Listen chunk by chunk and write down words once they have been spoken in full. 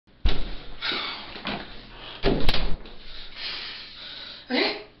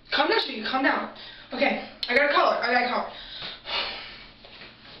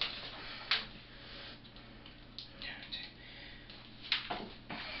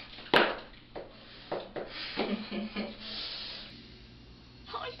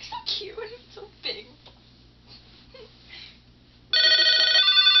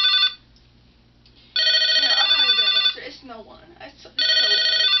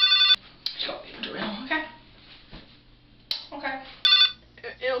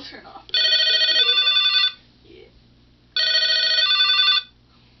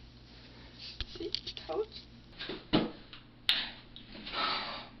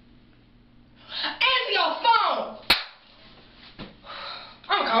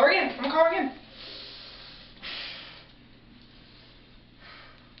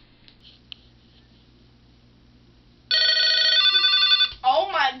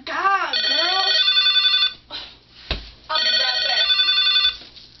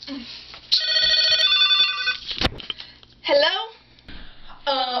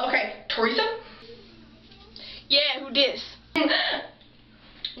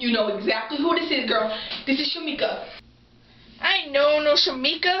You know exactly who this is, girl. This is Shamikqua. I ain't no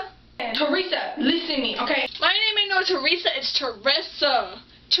Shamikqua. Terisa, listen to me, okay? My name ain't no Teresa, it's Teresa.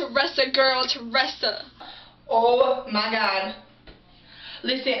 Teresa, girl, Teresa. Oh my God.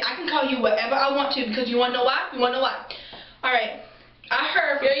 Listen, I can call you whatever I want to because you wanna know why? You wanna know why? Alright. I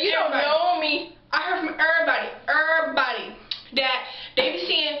heard from you don't know me. I heard from everybody that they be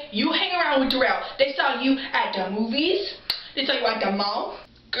seeing you hang around with Darrell. They saw you at the movies. They saw you at the mall.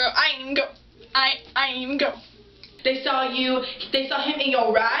 Girl, I ain't even go. I ain't even go. They saw him in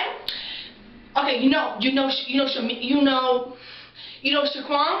your ride. Okay, you know Shamikqua.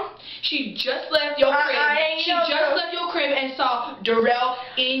 She just left your crib. She just left your crib and saw Darrell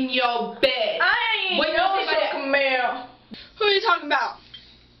in your bed. I ain't what know Camille. Who are you talking about?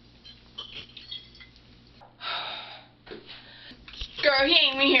 Girl, he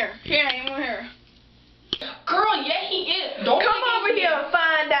ain't even here. He ain't even here. Girl, yeah, he is. Don't come over here and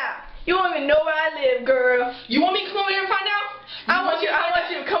find out. You don't even know where I live, girl. You want me to come over here and find out? I want you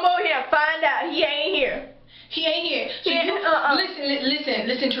to come over here and find out. He ain't here. He ain't here. So listen,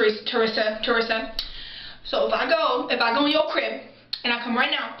 Terisa. So if I go in your crib and I come right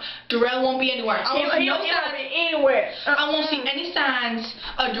now, Darrell won't be anywhere. I won't see no signs. Anywhere. I won't see any signs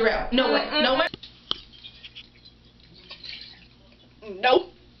of Darrell. No way. No way. Nope.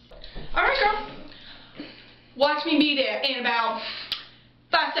 All right, girl. Watch me be there in about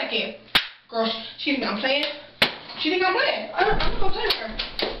 5 seconds. Girl, she think I'm playing. She think I'm playing. I'm gonna play with her.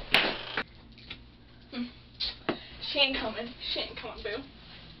 She ain't coming. She ain't coming, boo.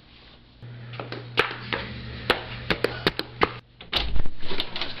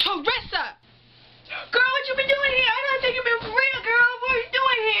 Terisa! Girl, what you been doing here? I don't think you've been for real, girl. What are you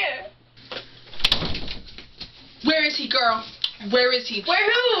doing here? Where is he, girl? Where is he? Where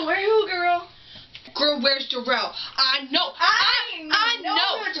who? Where who, girl? Girl, where's Darrell? I know. I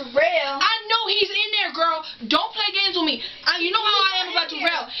know. Darrell. I know he's in there, girl. Don't play games with me. You know how I am about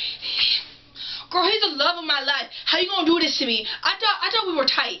Darrell. Girl, he's the love of my life. How you gonna do this to me? I thought we were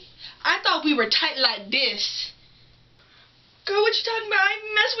tight. I thought we were tight like this. Girl, what you talking about? I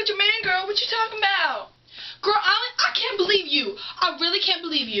ain't messing with your man, girl. What you talking about? Girl, I can't believe you. I really can't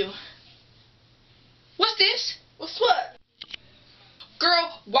believe you. What's this? What's what?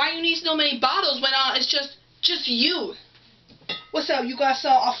 Girl, why you need so many bottles when it's just you? What's up? You got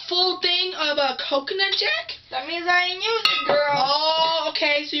a full thing of coconut jack? That means I ain't used it, girl. Oh,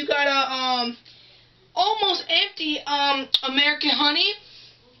 okay. So you got a almost empty American honey.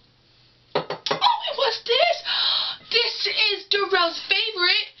 Oh, and what's this? This is Darrell's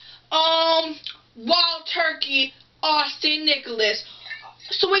favorite wild turkey, Austin Nicholas.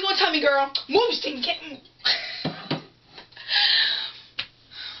 So what you gonna tell me, girl? Movie sting kitten.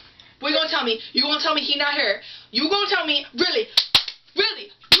 What you gonna tell me? You gonna tell me he not here? You gonna tell me, really?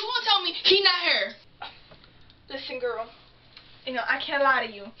 You gonna tell me he not here? Listen, girl. You know, I can't lie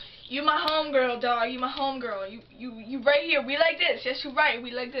to you. You my homegirl, dog. You my homegirl. You right here. We like this. Yes, you right.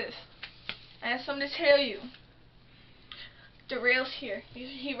 We like this. I have something to tell you. Darrell's here.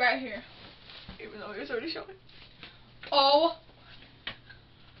 He right here. Even though he was already showing. Oh.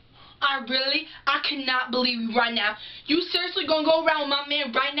 I cannot believe you right now. You seriously gonna go around with my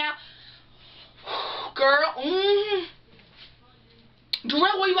man right now? Girl,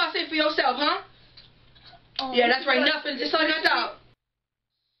 Darrell, what you about to say for yourself, huh? Oh, yeah, that's right. Nothing, just like I thought.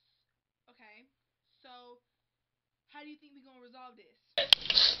 Okay, so how do you think we're gonna resolve this?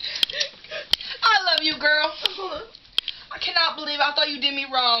 I love you, girl. I cannot believe I thought you did me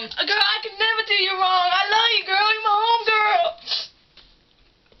wrong. Girl, I could never do you wrong. I love you, girl. You're my homegirl.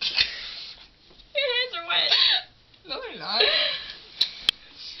 Your hands are wet. No, they're not.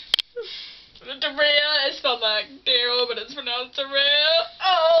 Darrell, it's spelled like Daryl, but it's pronounced Darrell.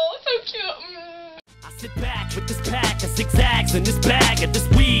 Oh, so cute. I sit back with this pack of zigzags in this bag of this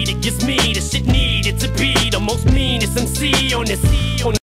weed. It gives me the shit needed to be the most meanest MC on this.